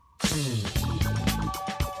You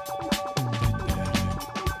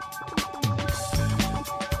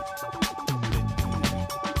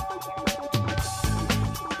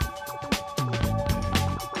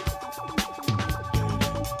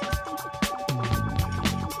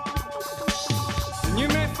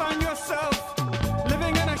may find yourself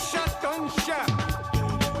living in a shotgun shack,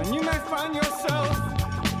 and you may find yourself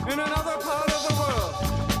in another part of the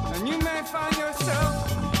world, and you may find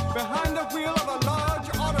yourself behind the wheel of a large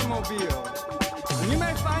automobile, and you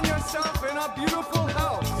may find yourself in a beautiful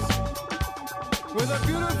house with a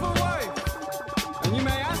beautiful wife, and you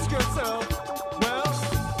may ask yourself, well,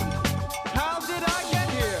 how did I get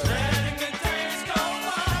here? Letting the days go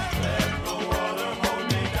by, let the water hold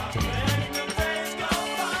me down. Letting the days go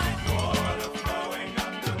by, water flowing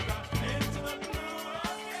underground into the blue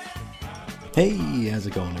again. Hey, how's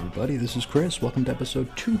it going, everybody? This is Chris. Welcome to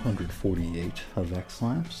episode 248 of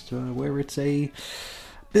X-Lapsed, where it's a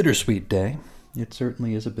bittersweet day. It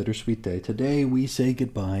certainly is a bittersweet day. Today we say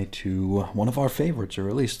goodbye to one of our favorites, or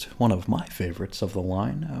at least one of my favorites of the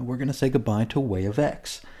line. We're going to say goodbye to Way of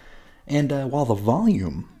X. And while the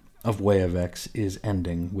volume of Way of X is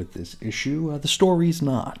ending with this issue, the story's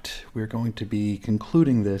not. We're going to be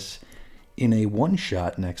concluding this in a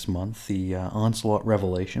one-shot next month, the Onslaught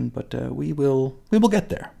Revelation, but we will get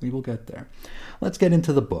there. We will get there. Let's get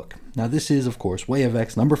into the book. Now, this is, of course, Way of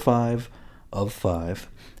X number 5 of 5.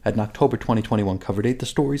 At an October 2021 cover date, the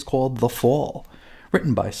story's called The Fall,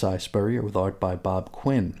 written by Cy Spurrier with art by Bob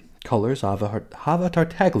Quinn. Colors, Hava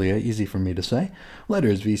Tartaglia, easy for me to say.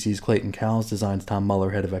 Letters, VC's Clayton Cowles. Designs, Tom Muller,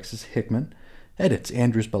 head of X's Hickman. Edits,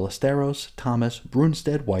 Andrews Ballesteros, Thomas,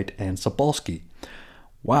 Brunstead, White, and Sapolsky.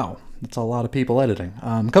 Wow, that's a lot of people editing.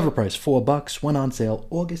 Cover price, $4. Went on sale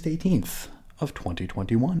August 18th of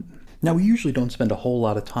 2021. Now, we usually don't spend a whole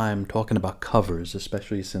lot of time talking about covers,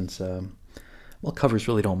 especially since, covers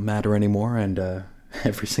really don't matter anymore, and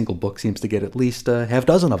every single book seems to get at least a half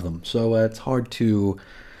dozen of them. So it's hard to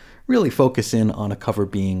really focus in on a cover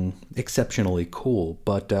being exceptionally cool.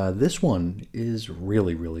 But this one is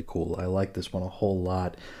really, really cool. I like this one a whole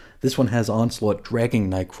lot. This one has Onslaught dragging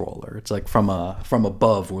Nightcrawler. It's like from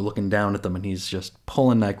above, we're looking down at them, and he's just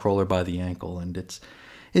pulling Nightcrawler by the ankle, and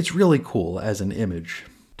it's really cool as an image,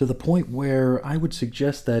 to the point where I would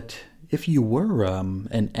suggest that if you were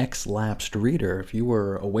an X-lapsed reader, if you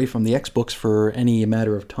were away from the X books for any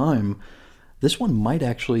matter of time, this one might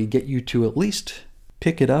actually get you to at least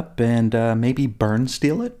pick it up and maybe Byrne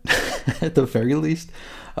steal it, at the very least.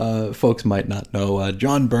 Folks might not know,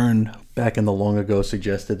 John Byrne, back in the long ago,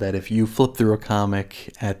 suggested that if you flip through a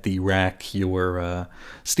comic at the rack, you were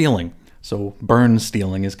stealing. So Byrne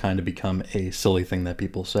stealing has kind of become a silly thing that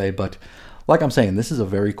people say, but like I'm saying, this is a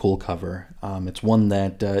very cool cover. It's one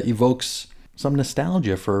that evokes some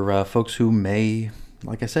nostalgia for folks who may,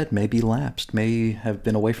 like I said, may be lapsed, may have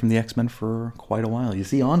been away from the X-Men for quite a while. You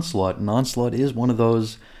see Onslaught, and Onslaught is one of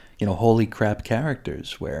those, holy crap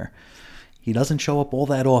characters where he doesn't show up all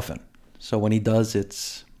that often. So when he does,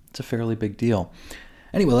 it's a fairly big deal.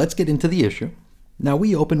 Anyway, let's get into the issue. Now,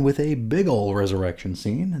 we open with a big ol' resurrection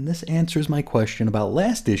scene, and this answers my question about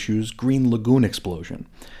last issue's Green Lagoon explosion.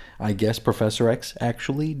 I guess Professor X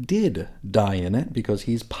actually did die in it because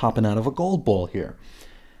he's popping out of a gold ball here.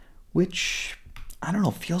 Which, I don't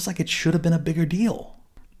know, feels like it should have been a bigger deal.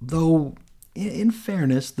 Though, in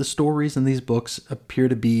fairness, the stories in these books appear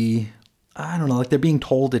to be, I don't know, like they're being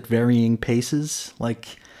told at varying paces.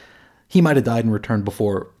 Like, he might have died and returned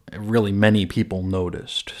before really many people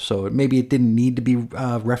noticed. So maybe it didn't need to be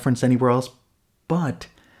referenced anywhere else. But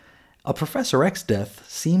a Professor X death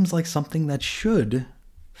seems like something that should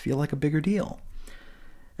feel like a bigger deal.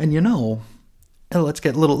 And let's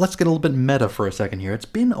get a little bit meta for a second here. It's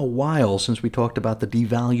been a while since we talked about the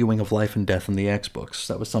devaluing of life and death in the X books.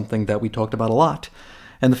 That was something that we talked about a lot.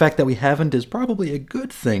 And the fact that we haven't is probably a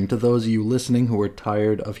good thing to those of you listening who are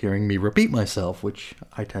tired of hearing me repeat myself, which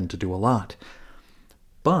I tend to do a lot.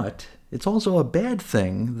 But it's also a bad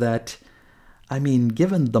thing that,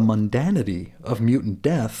 given the mundanity of mutant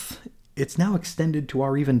death, it's now extended to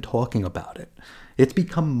our even talking about it. It's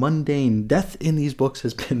become mundane. Death in these books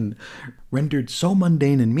has been rendered so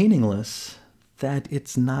mundane and meaningless that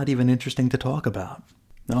it's not even interesting to talk about.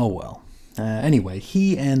 Oh well. Anyway,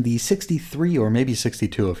 he and the 63, or maybe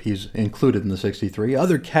 62 if he's included in the 63,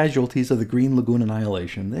 other casualties of the Green Lagoon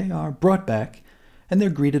annihilation, they are brought back, and they're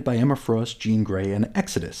greeted by Emma Frost, Jean Grey, and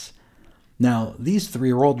Exodus. Now, these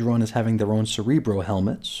three are all drawn as having their own Cerebro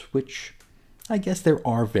helmets, which I guess there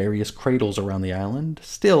are various cradles around the island.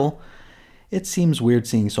 Still, it seems weird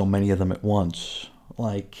seeing so many of them at once.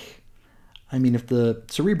 If the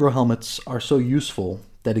Cerebro helmets are so useful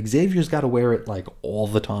that Xavier's got to wear it, like, all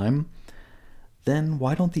the time, then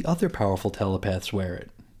why don't the other powerful telepaths wear it?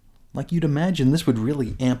 Like, you'd imagine this would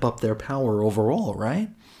really amp up their power overall, right?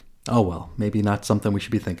 Oh well, maybe not something we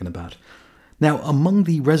should be thinking about. Now, among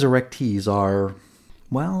the resurrectees are,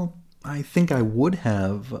 well, I think I would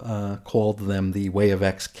have called them the Way of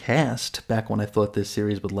X cast back when I thought this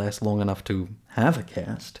series would last long enough to have a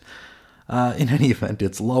cast. In any event,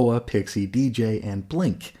 it's Loa, Pixie, DJ, and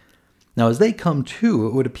Blink. Now, as they come to,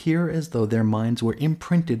 it would appear as though their minds were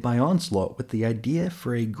imprinted by Onslaught with the idea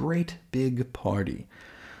for a great big party.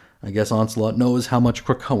 I guess Onslaught knows how much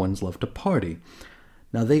Krakoans love to party.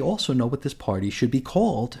 Now, they also know what this party should be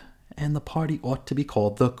called, and the party ought to be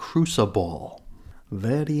called the Crucible.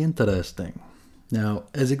 Very interesting. Now,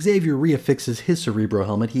 as Xavier reaffixes his Cerebro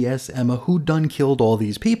helmet, he asks Emma who done killed all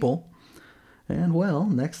these people. And, well,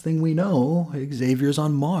 next thing we know, Xavier's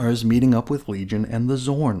on Mars meeting up with Legion and the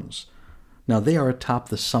Zorns. Now, they are atop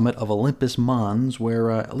the summit of Olympus Mons,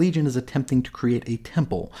 where Legion is attempting to create a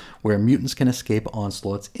temple where mutants can escape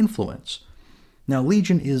Onslaught's influence. Now,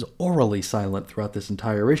 Legion is orally silent throughout this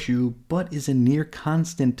entire issue, but is in near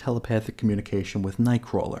constant telepathic communication with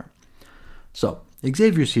Nightcrawler. So,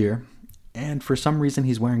 Xavier's here, and for some reason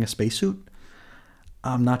he's wearing a spacesuit.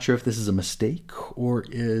 I'm not sure if this is a mistake, or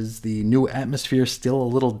is the new atmosphere still a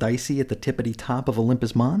little dicey at the tippity top of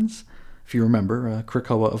Olympus Mons? If you remember,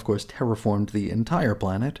 Krakoa, of course, terraformed the entire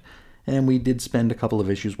planet, and we did spend a couple of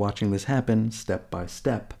issues watching this happen step by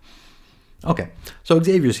step. Okay, so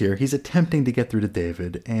Xavier's here. He's attempting to get through to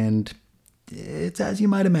David, and it's, as you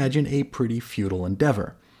might imagine, a pretty futile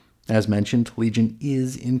endeavor. As mentioned, Legion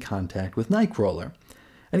is in contact with Nightcrawler,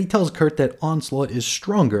 and he tells Kurt that Onslaught is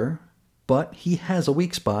stronger, but he has a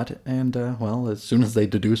weak spot, and, well, as soon as they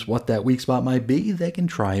deduce what that weak spot might be, they can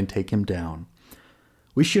try and take him down.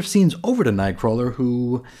 We shift scenes over to Nightcrawler,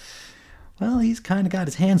 who, well, he's kind of got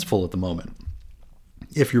his hands full at the moment.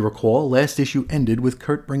 If you recall, last issue ended with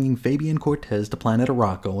Kurt bringing Fabian Cortez to planet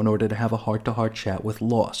Arakko in order to have a heart-to-heart chat with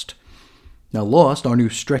Lost. Now, Lost, our new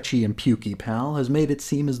stretchy and pukey pal, has made it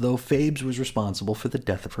seem as though Phabes was responsible for the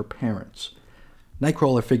death of her parents.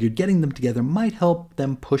 Nightcrawler figured getting them together might help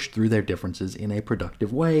them push through their differences in a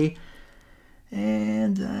productive way,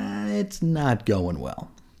 and it's not going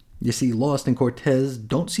well. You see, Lost and Cortez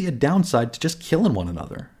don't see a downside to just killing one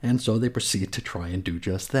another, and so they proceed to try and do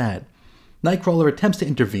just that. Nightcrawler attempts to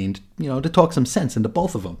intervene, to talk some sense into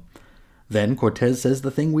both of them. Then Cortez says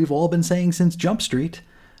the thing we've all been saying since Jump Street,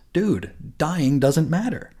 dude, dying doesn't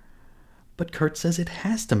matter. But Kurt says it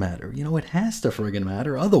has to matter. It has to friggin'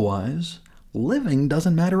 matter, otherwise living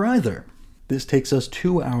doesn't matter either. This takes us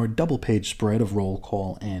to our double-page spread of roll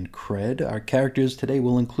call and cred. Our characters today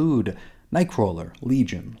will include Nightcrawler,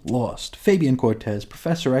 Legion, Lost, Fabian Cortez,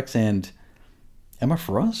 Professor X, and Emma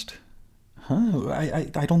Frost?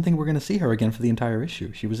 I don't think we're going to see her again for the entire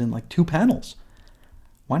issue. She was in like 2 panels.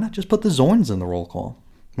 Why not just put the Zorns in the roll call?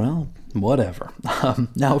 Well, whatever.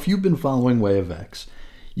 Now, if you've been following Way of X,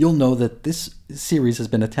 you'll know that this series has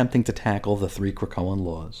been attempting to tackle the 3 Krakoan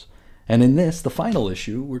laws. And in this, the final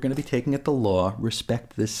issue, we're going to be taking at the law,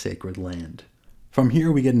 respect this sacred land. From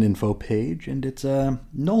here, we get an info page, and it's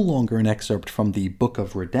no longer an excerpt from the Book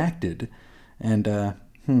of Redacted. And,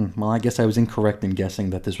 well, I guess I was incorrect in guessing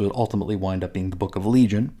that this would ultimately wind up being the Book of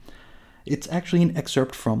Legion. It's actually an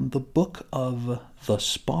excerpt from the Book of the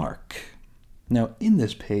Spark. Now, in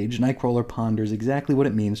this page, Nightcrawler ponders exactly what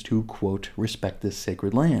it means to, quote, respect this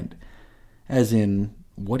sacred land. As in,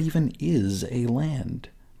 what even is a land?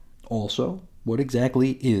 Also, what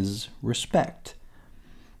exactly is respect?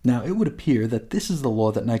 Now, it would appear that this is the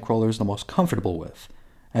law that Nightcrawler is the most comfortable with,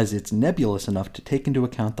 as it's nebulous enough to take into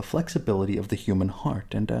account the flexibility of the human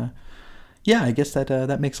heart. And, yeah, I guess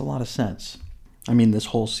that makes a lot of sense. I mean, this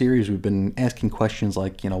whole series we've been asking questions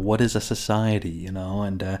like, what is a society,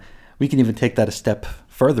 and we can even take that a step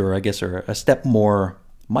further, I guess, or a step more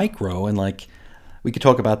micro, and, we could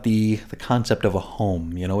talk about the concept of a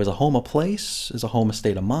home. Is a home a place? Is a home a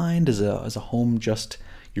state of mind? Is a home just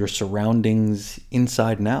your surroundings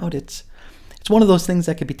inside and out? It's one of those things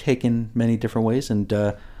that could be taken many different ways, and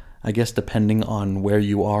I guess depending on where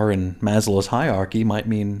you are in Maslow's hierarchy might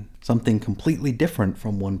mean something completely different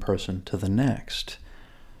from one person to the next.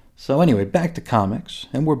 So anyway, back to comics,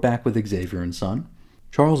 and we're back with Xavier and Son.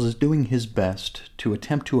 Charles is doing his best to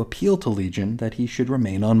attempt to appeal to Legion that he should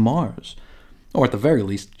remain on Mars, or at the very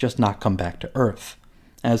least, just not come back to Earth,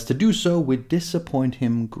 as to do so would disappoint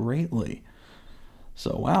him greatly.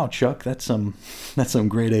 So, wow, Chuck, that's some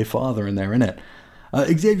grade A father in there, isn't it?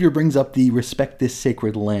 Xavier brings up the respect this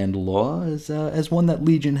sacred land law as one that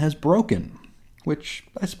Legion has broken, which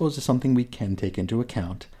I suppose is something we can take into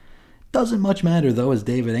account. Doesn't much matter, though, as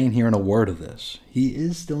David ain't hearing a word of this. He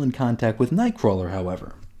is still in contact with Nightcrawler,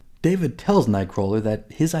 however. David tells Nightcrawler that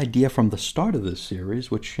his idea from the start of this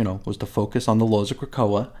series, which, was to focus on the laws of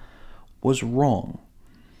Krakoa, was wrong.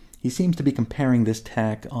 He seems to be comparing this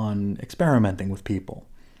tack on experimenting with people.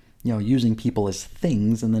 Using people as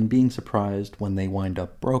things and then being surprised when they wind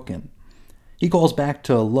up broken. He calls back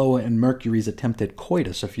to Loa and Mercury's attempt at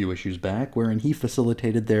coitus a few issues back, wherein he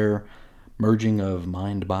facilitated their merging of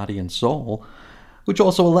mind, body, and soul, which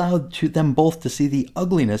also allowed them both to see the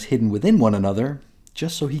ugliness hidden within one another,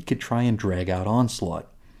 just so he could try and drag out Onslaught.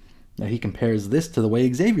 Now he compares this to the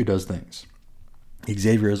way Xavier does things.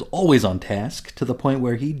 Xavier is always on task, to the point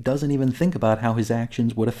where he doesn't even think about how his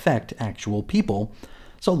actions would affect actual people.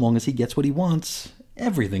 So long as he gets what he wants,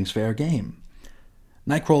 everything's fair game.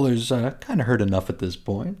 Nightcrawler's kind of heard enough at this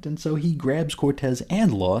point, and so he grabs Cortez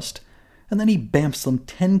and Lost, and then he bamps them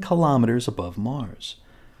 10 kilometers above Mars.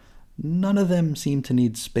 None of them seem to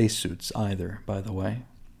need spacesuits either, by the way.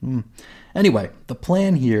 Anyway, the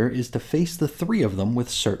plan here is to face the three of them with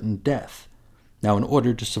certain death. Now, in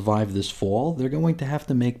order to survive this fall, they're going to have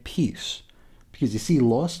to make peace, because you see,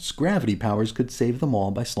 Lost's gravity powers could save them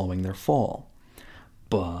all by slowing their fall.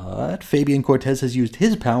 But Fabian Cortez has used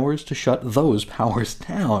his powers to shut those powers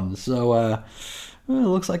down, so it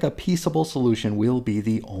looks like a peaceable solution will be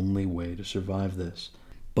the only way to survive this.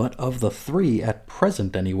 But of the three, at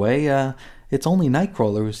present anyway, it's only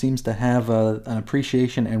Nightcrawler who seems to have an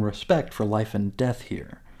appreciation and respect for life and death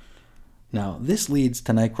here. Now, this leads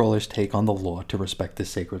to Nightcrawler's take on the law to respect this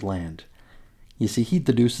sacred land. You see, he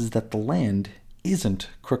deduces that the land isn't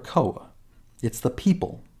Krakoa. It's the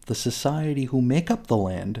people, the society who make up the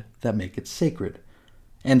land, that make it sacred.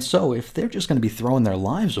 And so, if they're just going to be throwing their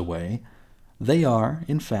lives away, they are,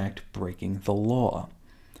 in fact, breaking the law.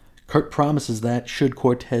 Kurt promises that, should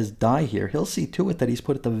Cortez die here, he'll see to it that he's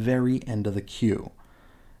put at the very end of the queue.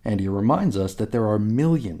 And he reminds us that there are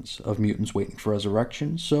millions of mutants waiting for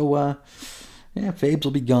resurrection, so, Fabes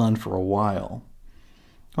will be gone for a while.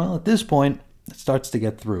 Well, at this point, it starts to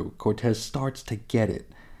get through. Cortez starts to get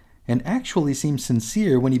it, and actually seems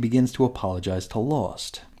sincere when he begins to apologize to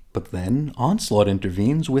Lost. But then, Onslaught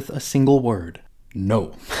intervenes with a single word.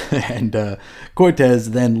 No. And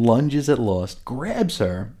Cortez then lunges at Lost, grabs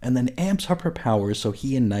her, and then amps up her powers so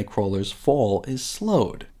he and Nightcrawler's fall is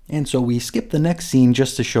slowed. And so we skip the next scene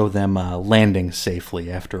just to show them landing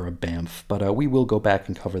safely after a bamf, but we will go back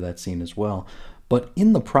and cover that scene as well. But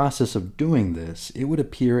in the process of doing this, it would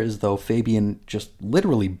appear as though Fabian just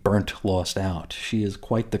literally burnt Lost out. She is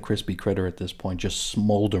quite the crispy critter at this point, just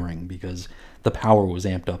smoldering because the power was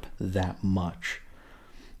amped up that much.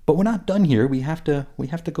 But we're not done here. We have to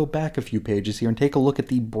go back a few pages here and take a look at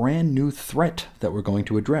the brand new threat that we're going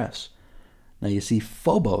to address. Now you see,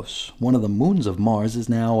 Phobos, one of the moons of Mars, is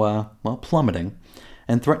now, plummeting,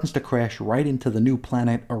 and threatens to crash right into the new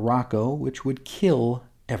planet Arakko, which would kill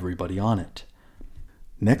everybody on it.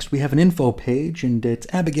 Next, we have an info page, and it's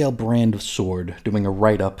Abigail Brand of Sword doing a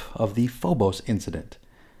write-up of the Phobos incident.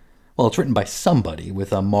 Well, it's written by somebody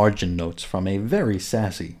with margin notes from a very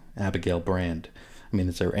sassy Abigail Brand. I mean,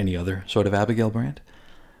 is there any other sort of Abigail Brand?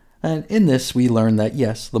 And in this, we learn that,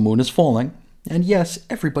 yes, the moon is falling, and yes,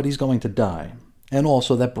 everybody's going to die, and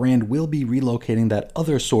also that Brand will be relocating that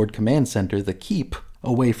other Sword command center, the Keep,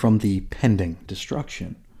 away from the pending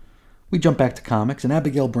destruction. We jump back to comics, and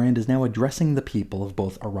Abigail Brand is now addressing the people of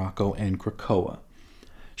both Arakko and Krakoa.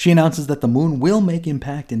 She announces that the moon will make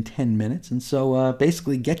impact in 10 minutes, and so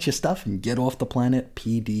basically get your stuff and get off the planet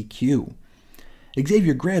PDQ.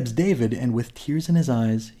 Xavier grabs David, and with tears in his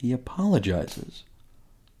eyes, he apologizes.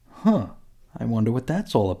 I wonder what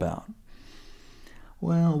that's all about.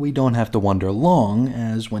 Well, we don't have to wonder long,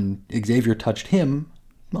 as when Xavier touched him,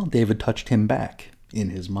 David touched him back, in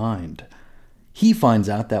his mind. He finds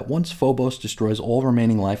out that once Phobos destroys all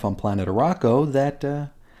remaining life on planet Arakko, that,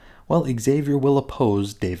 Xavier will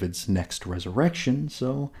oppose David's next resurrection,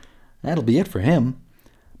 so that'll be it for him.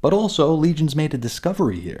 But also, Legion's made a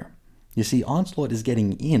discovery here. You see, Onslaught is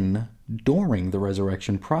getting in during the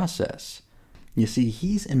resurrection process. You see,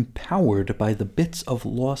 he's empowered by the bits of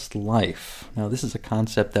lost life. Now, this is a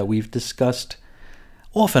concept that we've discussed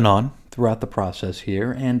off and on throughout the process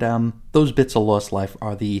here, and those bits of lost life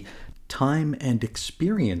are the time and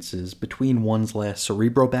experiences between one's last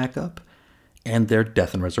Cerebro backup and their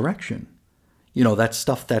death and resurrection. You know, that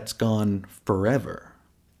stuff that's gone forever.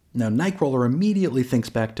 Now, Nightcrawler immediately thinks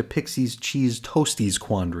back to Pixie's Cheese Toasties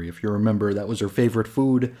quandary. If you remember, that was her favorite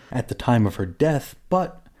food at the time of her death,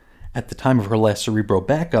 but at the time of her last Cerebro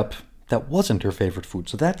backup, that wasn't her favorite food.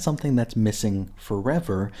 So that's something that's missing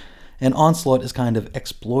forever, and Onslaught is kind of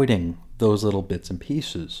exploiting those little bits and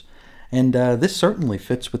pieces. And this certainly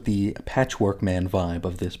fits with the Patchwork Man vibe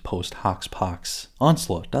of this post-Hoxpox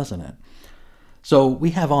onslaught, doesn't it? So we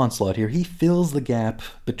have Onslaught here. He fills the gap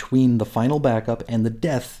between the final backup and the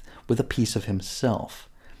death with a piece of himself.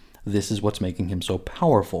 This is what's making him so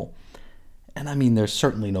powerful. And I mean, there's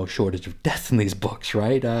certainly no shortage of death in these books,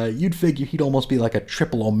 right? You'd figure he'd almost be like a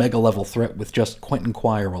triple Omega level threat with just Quentin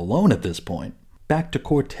Quire alone at this point. Back to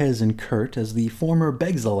Cortez and Kurt as the former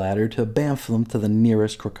begs the latter to bamf them to the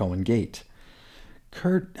nearest Krakoan gate.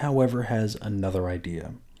 Kurt, however, has another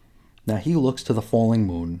idea. Now he looks to the falling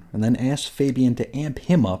moon and then asks Fabian to amp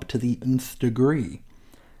him up to the nth degree.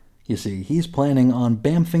 You see, he's planning on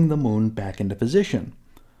bamfing the moon back into position.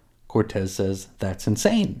 Cortez says that's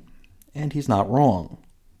insane, and he's not wrong.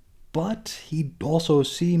 But he also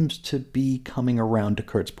seems to be coming around to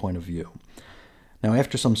Kurt's point of view. Now,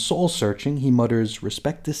 after some soul-searching, he mutters,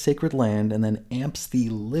 "Respect this sacred land," and then amps the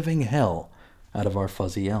living hell out of our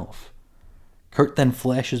fuzzy elf. Kurt then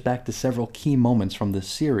flashes back to several key moments from this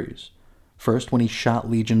series. First, when he shot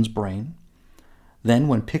Legion's brain. Then,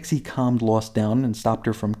 when Pixie calmed Lost down and stopped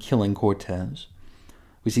her from killing Cortez.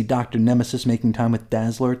 We see Dr. Nemesis making time with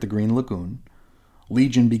Dazzler at the Green Lagoon.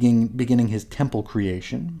 Legion beginning his temple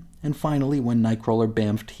creation. And finally, when Nightcrawler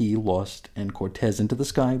bamfed he, Lost, and Cortez into the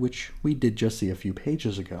sky, which we did just see a few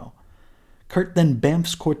pages ago. Kurt then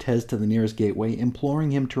bamfs Cortez to the nearest gateway,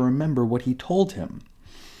 imploring him to remember what he told him.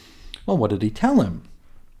 Well, what did he tell him?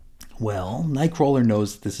 Well, Nightcrawler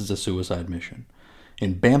knows this is a suicide mission.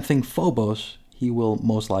 In bamfing Phobos, he will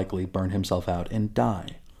most likely burn himself out and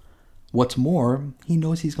die. What's more, he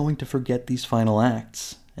knows he's going to forget these final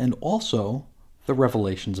acts, and also the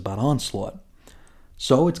revelations about Onslaught.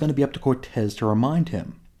 So it's going to be up to Cortez to remind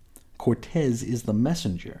him. Cortez is the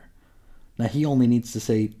messenger. Now he only needs to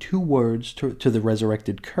say 2 words to the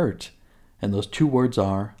resurrected Kurt, and those 2 words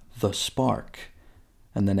are, "the spark,"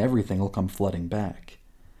 and then everything will come flooding back.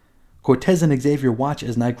 Cortez and Xavier watch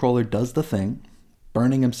as Nightcrawler does the thing,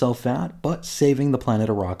 burning himself out, but saving the planet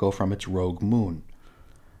Arakko from its rogue moon.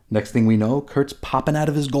 Next thing we know, Kurt's popping out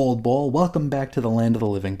of his gold ball, welcome back to the land of the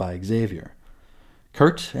living by Xavier.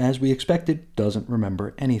 Kurt, as we expected, doesn't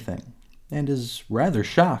remember anything, and is rather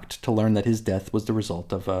shocked to learn that his death was the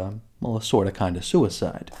result of a sort of kind of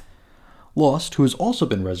suicide. Lost, who has also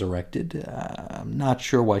been resurrected, I'm not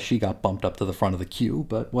sure why she got bumped up to the front of the queue,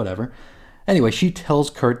 but whatever. Anyway, she tells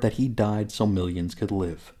Kurt that he died so millions could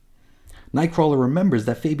live. Nightcrawler remembers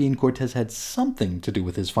that Fabian Cortez had something to do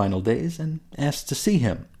with his final days and asks to see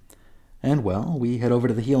him. And well, we head over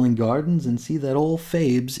to the Healing Gardens and see that old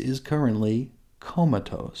Fabes is currently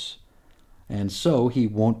comatose, and so he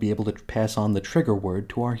won't be able to pass on the trigger word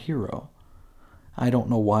to our hero. I don't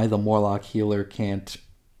know why the Morlock healer can't,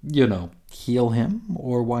 heal him,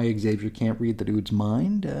 or why Xavier can't read the dude's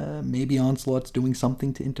mind. Maybe Onslaught's doing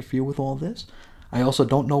something to interfere with all this. I also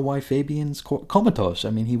don't know why Fabian's comatose. I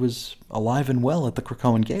mean, he was alive and well at the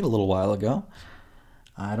Krakoan Gate a little while ago.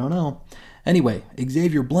 I don't know. Anyway,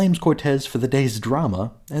 Xavier blames Cortez for the day's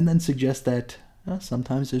drama, and then suggests that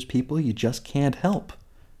sometimes there's people you just can't help.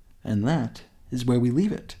 And that is where we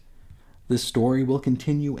leave it. This story will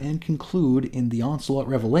continue and conclude in the Onslaught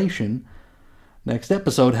Revelation. Next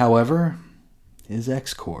episode, however, is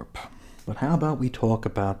X-Corp. But how about we talk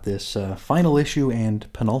about this final issue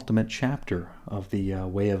and penultimate chapter of the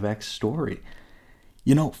Way of X story?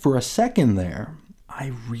 For a second there,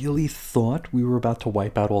 I really thought we were about to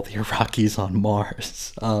wipe out all the Iraqis on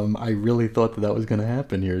Mars. I really thought that was going to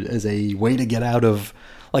happen here as a way to get out of,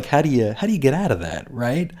 how do you get out of that,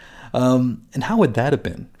 right? And how would that have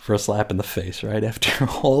been for a slap in the face, right? After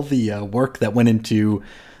all the work that went into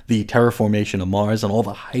the terraformation of Mars and all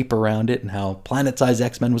the hype around it and how planet-sized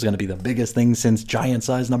X-Men was going to be the biggest thing since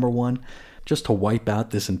Giant-Size #1, just to wipe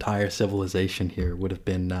out this entire civilization here would have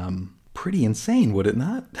been pretty insane, would it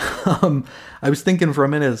not? I was thinking for a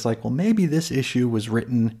minute, it's like, well, maybe this issue was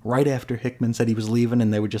written right after Hickman said he was leaving,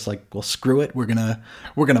 and they were just like, well, screw it, we're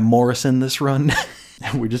gonna Morrison this run,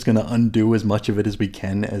 and we're just gonna undo as much of it as we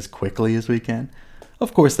can as quickly as we can.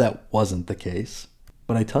 Of course, that wasn't the case.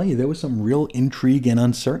 But I tell you, there was some real intrigue and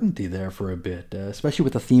uncertainty there for a bit, especially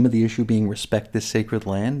with the theme of the issue being respect this sacred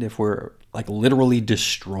land, if we're literally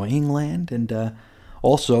destroying land, and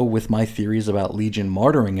also with my theories about Legion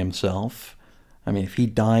martyring himself. I mean, if he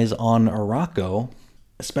dies on Arakko,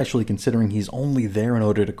 especially considering he's only there in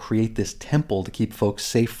order to create this temple to keep folks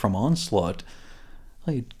safe from Onslaught,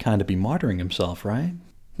 well, he'd kind of be martyring himself, right?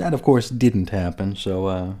 That, of course, didn't happen,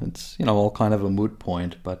 so it's, all kind of a moot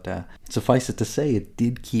point, but suffice it to say, it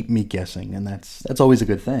did keep me guessing, and that's always a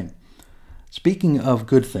good thing. Speaking of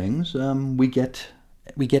good things, we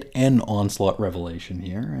get an Onslaught revelation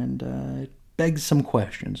here, and it begs some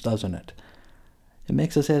questions, doesn't it? It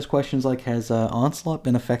makes us ask questions like, has Onslaught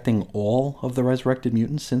been affecting all of the resurrected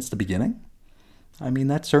mutants since the beginning? I mean,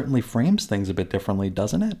 that certainly frames things a bit differently,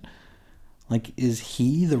 doesn't it? Like, is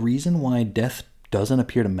he the reason why death doesn't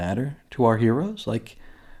appear to matter to our heroes? Like,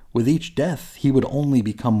 with each death, he would only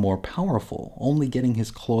become more powerful, only getting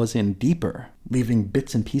his claws in deeper, leaving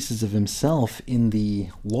bits and pieces of himself in the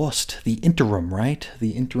interim, right?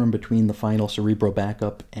 The interim between the final Cerebro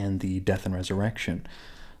backup and the death and resurrection.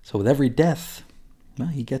 So with every death, well,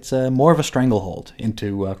 he gets more of a stranglehold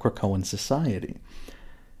into Krakoan society.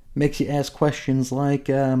 Makes you ask questions like,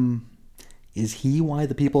 is he why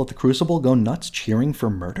the people at the Crucible go nuts cheering for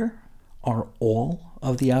murder? Are all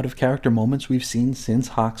of the out-of-character moments we've seen since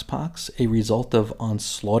Hoxpox a result of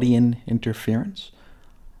Onslaughtean interference?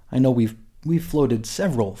 I know we've floated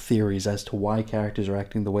several theories as to why characters are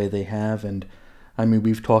acting the way they have, and I mean,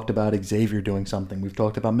 we've talked about Xavier doing something, we've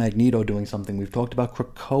talked about Magneto doing something, we've talked about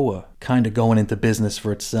Krakoa kind of going into business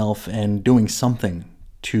for itself and doing something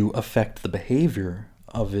to affect the behavior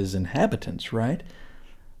of his inhabitants, right?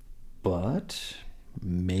 But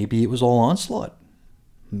maybe it was all Onslaught.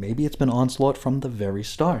 Maybe it's been Onslaught from the very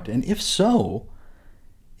start. And if so,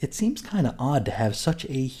 it seems kind of odd to have such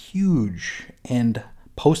a huge and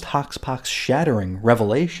post-Hoxpox shattering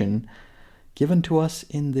revelation given to us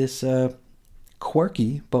in this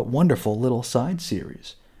quirky but wonderful little side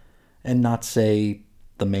series, and not say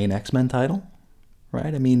the main X-Men title,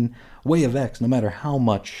 right? I mean, Way of X, no matter how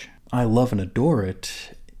much I love and adore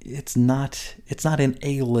it, it's not an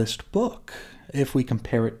A-list book if we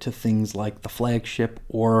compare it to things like The Flagship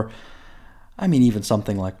or, I mean, even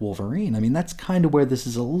something like Wolverine. I mean, that's kind of where this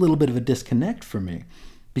is a little bit of a disconnect for me,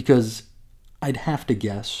 because I'd have to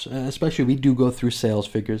guess, especially we do go through sales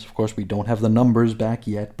figures. Of course, we don't have the numbers back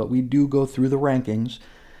yet, but we do go through the rankings.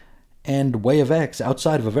 And Way of X,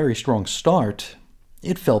 outside of a very strong start,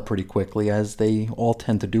 it fell pretty quickly, as they all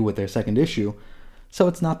tend to do with their second issue. So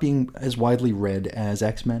it's not being as widely read as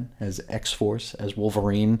X-Men, as X-Force, as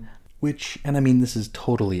Wolverine, which, and I mean, this is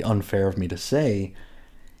totally unfair of me to say,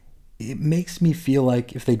 it makes me feel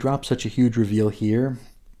like if they drop such a huge reveal here,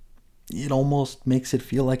 it almost makes it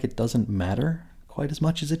feel like it doesn't matter quite as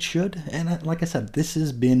much as it should. And like I said, this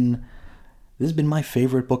has been my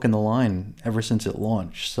favorite book in the line ever since it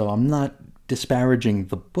launched. So I'm not disparaging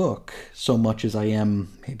the book so much as I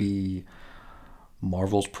am maybe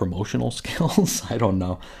Marvel's promotional skills. I don't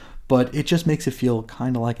know. But it just makes it feel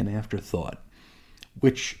kind of like an afterthought,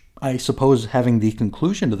 which I suppose having the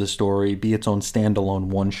conclusion to the story be its own standalone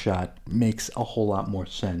one-shot makes a whole lot more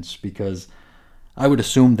sense, because I would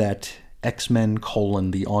assume that X-Men: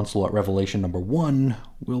 The Onslaught Revelation number 1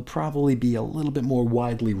 will probably be a little bit more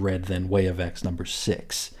widely read than Way of X number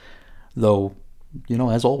 6. Though, you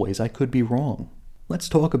know, as always, I could be wrong. Let's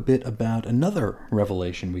talk a bit about another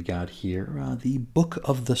revelation we got here, the Book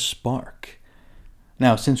of the Spark.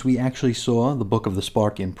 Now, since we actually saw the Book of the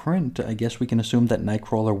Spark in print, I guess we can assume that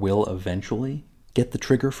Nightcrawler will eventually get the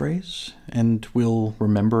trigger phrase, and will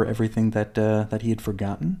remember everything that he had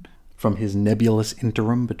forgotten from his nebulous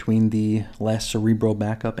interim between the last Cerebro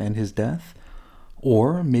backup and his death.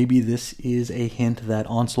 Or maybe this is a hint that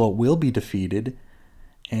Onslaught will be defeated,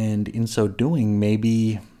 and in so doing,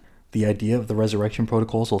 maybe the idea of the resurrection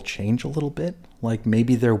protocols will change a little bit. Like,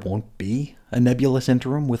 maybe there won't be a nebulous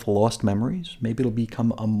interim with lost memories. Maybe it'll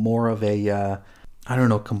become a more of a,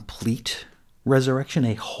 complete resurrection,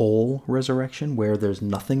 a whole resurrection where there's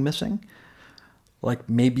nothing missing. Like,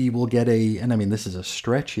 maybe we'll get and I mean, this is a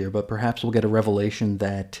stretch here, but perhaps we'll get a revelation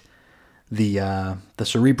that the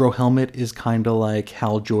Cerebro helmet is kind of like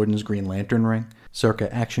Hal Jordan's Green Lantern ring,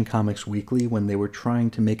 circa Action Comics Weekly, when they were trying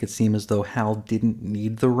to make it seem as though Hal didn't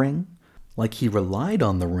need the ring. Like, he relied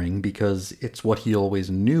on the ring because it's what he always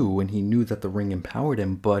knew, and he knew that the ring empowered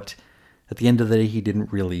him, but at the end of the day, he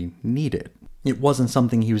didn't really need it. It wasn't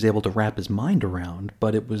something he was able to wrap his mind around,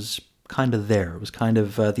 but it was kind of there. It was kind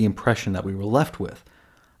of the impression that we were left with.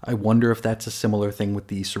 I wonder if that's a similar thing with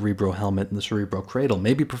the Cerebro helmet and the Cerebro cradle.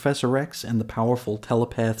 Maybe Professor X and the powerful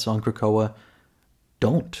telepaths on Krakoa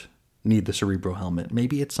don't need the Cerebro helmet.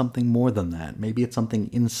 Maybe it's something more than that. Maybe it's something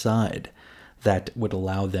inside that would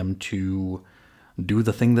allow them to do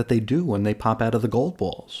the thing that they do when they pop out of the gold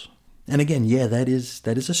balls. And again, yeah, that is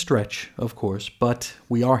a stretch, of course, but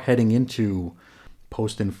we are heading into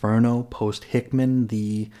post-Inferno, post-Hickman,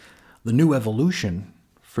 the new evolution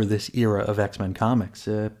for this era of X-Men comics.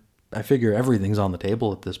 I figure everything's on the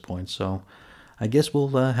table at this point, so I guess we'll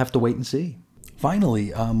have to wait and see.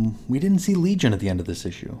 Finally, we didn't see Legion at the end of this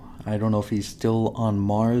issue. I don't know if he's still on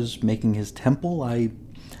Mars making his temple. I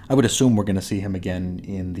would assume we're going to see him again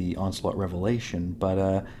in the Onslaught Revelation,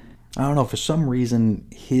 but I don't know, for some reason,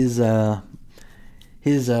 his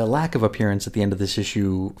lack of appearance at the end of this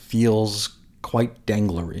issue feels quite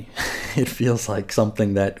danglery. It feels like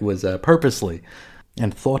something that was purposely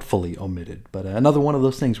and thoughtfully omitted. But another one of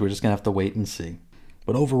those things we're just going to have to wait and see.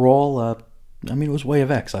 But overall, it was Way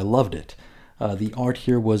of X. I loved it. The art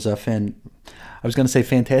here was I was going to say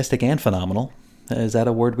fantastic and phenomenal. Is that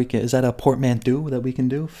a word is that a portmanteau that we can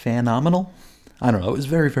do? Phenomenal? I don't know. It was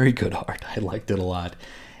very, very good art. I liked it a lot.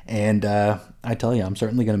 And I tell you, I'm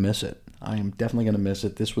certainly going to miss it. I am definitely going to miss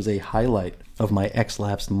it. This was a highlight of my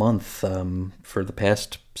X-Lapsed month for the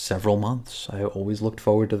past several months. I always looked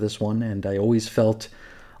forward to this one, and I always felt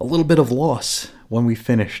a little bit of loss when we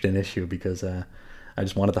finished an issue because I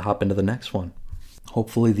just wanted to hop into the next one.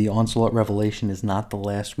 Hopefully the Onslaught Revelation is not the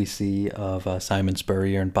last we see of Simon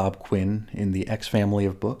Spurrier and Bob Quinn in the X family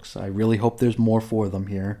of books. I really hope there's more for them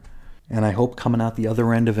here. And I hope coming out the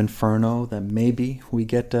other end of Inferno that maybe we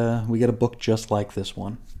get a book just like this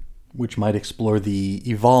one, which might explore the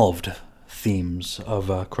evolved themes of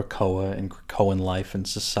Krakoa and Krakoan life and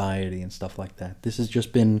society and stuff like that. This has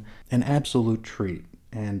just been an absolute treat.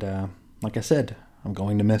 And like I said, I'm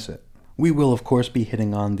going to miss it. We will, of course, be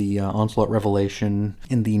hitting on the Onslaught Revelation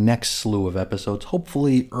in the next slew of episodes,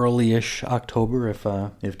 hopefully early-ish October if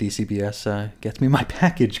DCBS gets me my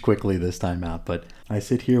package quickly this time out. But I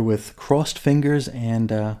sit here with crossed fingers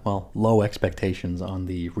and, low expectations on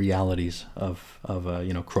the realities of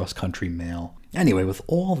cross-country mail. Anyway, with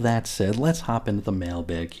all that said, let's hop into the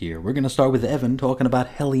mailbag here. We're going to start with Evan talking about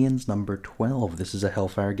Hellions number 12. This is a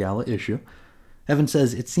Hellfire Gala issue. Evan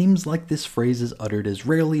says, it seems like this phrase is uttered as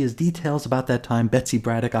rarely as details about that time Betsy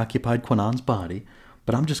Braddock occupied Quinon's body,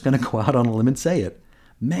 but I'm just going to go out on a limb and say it.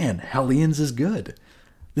 Man, Hellions is good.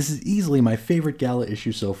 This is easily my favorite Gala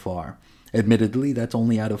issue so far. Admittedly, that's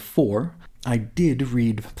only out of 4. I did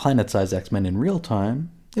read Planet-Size X-Men in real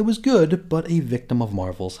time. It was good, but a victim of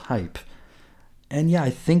Marvel's hype. And yeah, I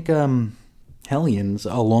think Hellions,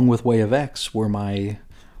 along with Way of X, were my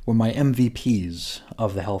MVPs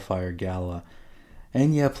of the Hellfire Gala.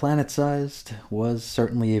 And yeah, Planet-Sized was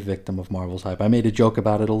certainly a victim of Marvel's hype. I made a joke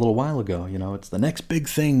about it a little while ago. You know, it's the next big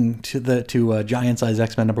thing to Giant Size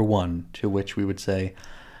X-Men number 1, to which we would say,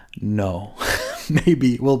 no.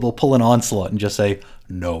 Maybe we'll pull an Onslaught and just say,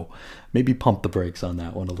 no. Maybe pump the brakes on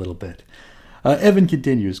that one a little bit. Evan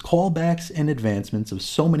continues, callbacks and advancements of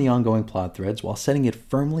so many ongoing plot threads while setting it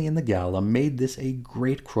firmly in the Gala made this a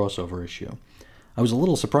great crossover issue. I was a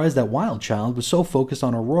little surprised that Wildchild was so focused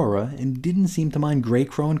on Aurora and didn't seem to mind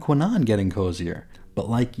Greycrow and Quinon getting cozier. But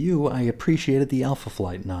like you, I appreciated the Alpha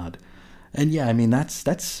Flight nod. And yeah, I mean,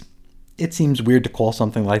 that's it seems weird to call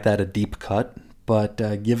something like that a deep cut, but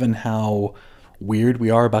given how weird we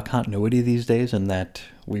are about continuity these days and that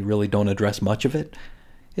we really don't address much of it,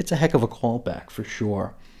 it's a heck of a callback for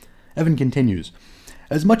sure. Evan continues,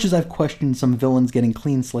 as much as I've questioned some villains getting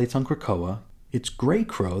clean slates on Krakoa, it's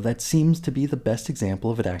Greycrow that seems to be the best example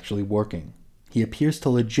of it actually working. He appears to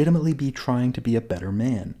legitimately be trying to be a better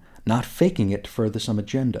man, not faking it to further some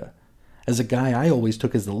agenda. As a guy I always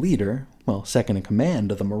took as the leader, second in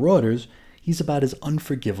command of the Marauders, he's about as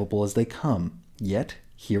unforgivable as they come. Yet,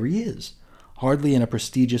 here he is. Hardly in a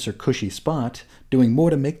prestigious or cushy spot, doing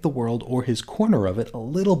more to make the world or his corner of it a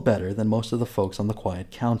little better than most of the folks on the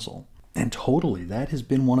Quiet Council. And totally, that has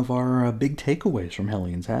been one of our big takeaways from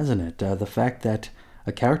Hellions, hasn't it? The fact that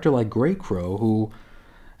a character like Greycrow, who,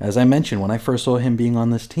 as I mentioned, when I first saw him being on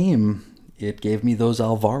this team, it gave me those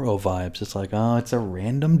Alvaro vibes. It's like, it's a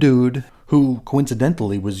random dude who,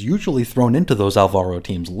 coincidentally, was usually thrown into those Alvaro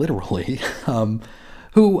teams, literally,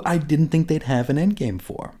 who I didn't think they'd have an endgame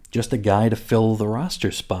for. Just a guy to fill the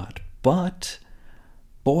roster spot. But,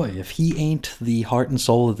 boy, if he ain't the heart and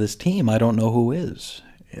soul of this team, I don't know who is.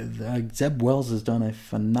 Zeb Wells has done a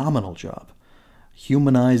phenomenal job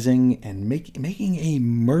humanizing and making a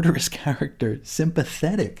murderous character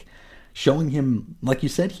sympathetic, showing him, like you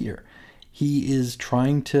said here, he is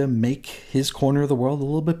trying to make his corner of the world a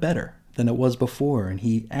little bit better than it was before, and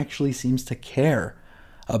he actually seems to care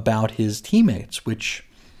about his teammates, which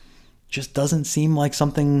just doesn't seem like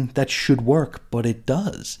something that should work, but it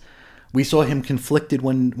does. We saw him conflicted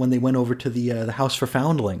when they went over to the House for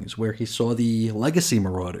Foundlings, where he saw the Legacy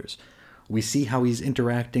Marauders. We see how he's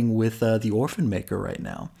interacting with the Orphan Maker right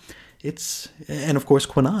now. And of course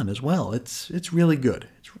Quinon as well. It's really good.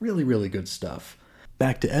 It's really, really good stuff.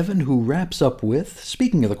 Back to Evan, who wraps up with,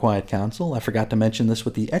 speaking of the Quiet Council, I forgot to mention this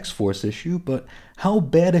with the X-Force issue, but how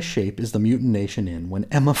bad a shape is the Mutant Nation in when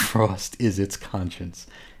Emma Frost is its conscience?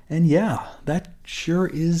 And yeah, that sure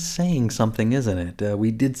is saying something, isn't it?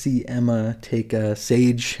 We did see Emma take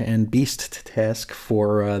Sage and Beast to task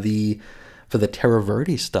for the for the Terra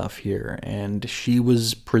Verde stuff here, and she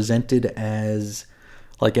was presented as,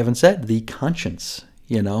 like Evan said, the conscience.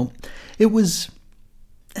 It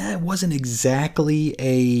wasn't exactly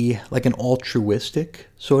an altruistic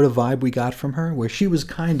sort of vibe we got from her, where she was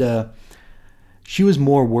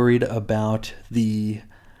more worried about the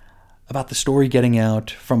story getting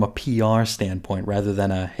out from a PR standpoint rather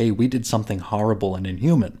than hey, we did something horrible and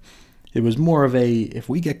inhuman. It was more of if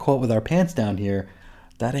we get caught with our pants down here,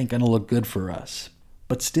 that ain't gonna look good for us.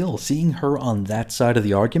 But still, seeing her on that side of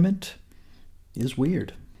the argument is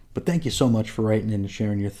weird. But thank you so much for writing in and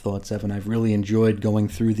sharing your thoughts, Evan. I've really enjoyed going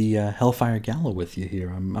through the Hellfire Gala with you here.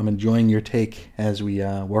 I'm enjoying your take as we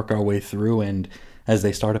work our way through and as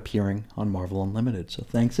they start appearing on Marvel Unlimited. So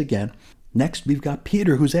thanks again. Next, we've got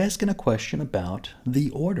Peter, who's asking a question about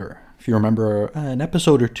The Order. If you remember, an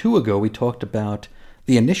episode or two ago, we talked about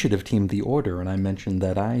the initiative team, The Order, and I mentioned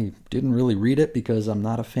that I didn't really read it because I'm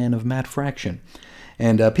not a fan of Matt Fraction.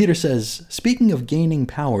 And Peter says, speaking of gaining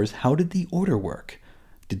powers, how did The Order work?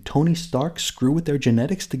 Did Tony Stark screw with their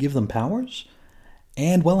genetics to give them powers?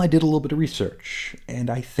 And, well, I did a little bit of research, and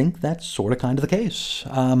I think that's sort of kind of the case.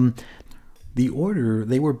 The Order,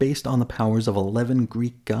 they were based on the powers of 11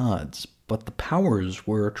 Greek gods, but the powers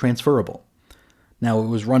were transferable. Now, it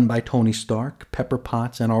was run by Tony Stark, Pepper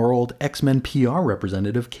Potts, and our old X-Men PR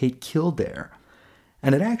representative, Kate Kildare.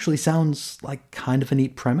 And it actually sounds like kind of a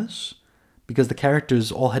neat premise, because the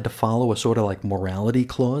characters all had to follow a sort of like morality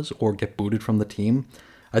clause or get booted from the team.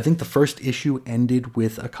 I think the first issue ended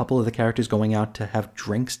with a couple of the characters going out to have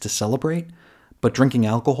drinks to celebrate, but drinking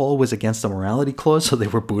alcohol was against the morality clause, so they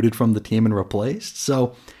were booted from the team and replaced.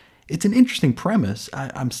 So it's an interesting premise.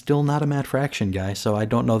 I'm still not a Matt Fraction guy, so I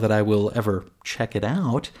don't know that I will ever check it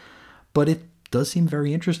out, but it does seem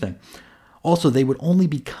very interesting. Also, they would only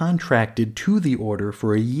be contracted to the Order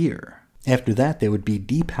for a year. After that, they would be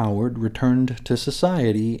depowered, returned to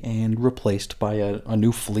society, and replaced by a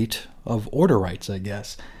new fleet of Orderites, I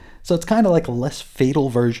guess. So it's kind of like a less fatal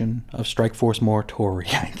version of Strikeforce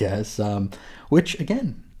Morituri, I guess. Which,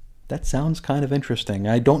 again, that sounds kind of interesting.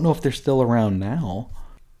 I don't know if they're still around now.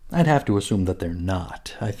 I'd have to assume that they're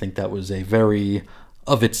not. I think that was a very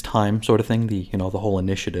of its time sort of thing, the whole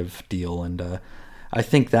initiative deal. And I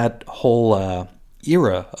think that whole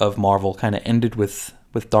era of Marvel kind of ended with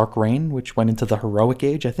Dark Reign, which went into the Heroic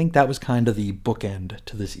Age. I think that was kind of the bookend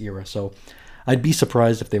to this era. So I'd be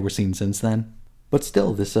surprised if they were seen since then. But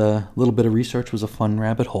still, this little bit of research was a fun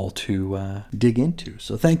rabbit hole to dig into.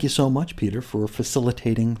 So thank you so much, Peter, for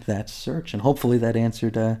facilitating that search. And hopefully that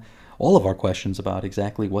answered all of our questions about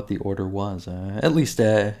exactly what the Order was, at least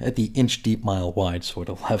at the inch deep, mile wide sort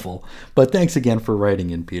of level. But thanks again for writing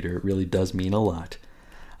in, Peter. It really does mean a lot.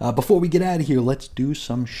 Before we get out of here, let's do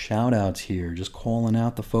some shout-outs here. Just calling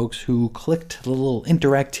out the folks who clicked the little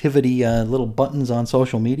interactivity little buttons on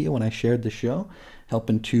social media when I shared the show,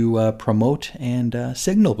 helping to promote and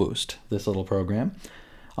signal boost this little program.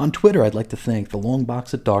 On Twitter, I'd like to thank The Long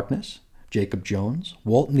Box of Darkness, Jacob Jones,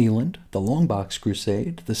 Walt Nealand, The Long Box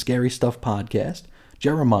Crusade, The Scary Stuff Podcast,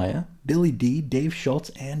 Jeremiah, Billy D, Dave Schultz,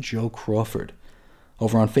 and Joe Crawford.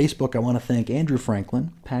 Over on Facebook, I want to thank Andrew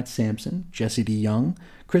Franklin, Pat Sampson, Jesse D. Young,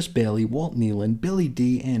 Chris Bailey, Walt Nealand, Billy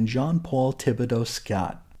D., and John Paul Thibodeau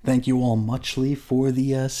Scott. Thank you all muchly for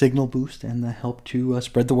the signal boost and the help to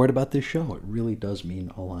spread the word about this show. It really does mean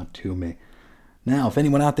a lot to me. Now, if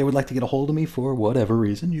anyone out there would like to get a hold of me for whatever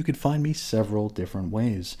reason, you could find me several different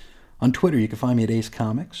ways. On Twitter, you can find me at Ace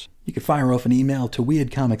Comics. You can fire off an email to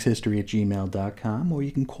weirdcomicshistory@gmail.com, or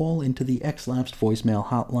you can call into the X-Lapsed voicemail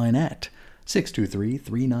hotline at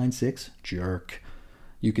 623-396-JERK.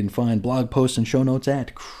 You can find blog posts and show notes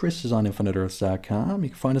at chrisisoninfiniteearths.com. You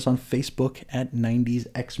can find us on Facebook at 90s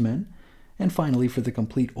X-Men. And finally, for the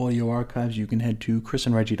complete audio archives, you can head to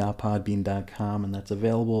chrisandreggie.podbean.com, and that's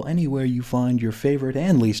available anywhere you find your favorite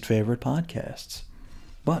and least favorite podcasts.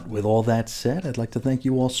 But with all that said, I'd like to thank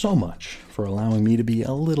you all so much for allowing me to be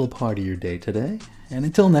a little part of your day today. And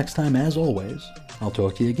until next time, as always, I'll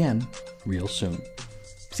talk to you again real soon.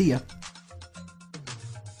 See ya.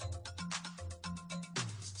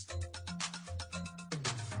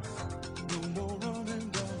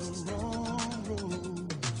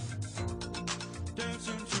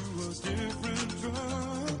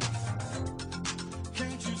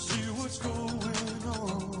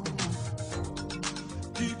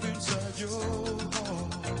 Deep inside your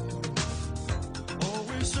heart,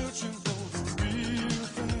 always searching for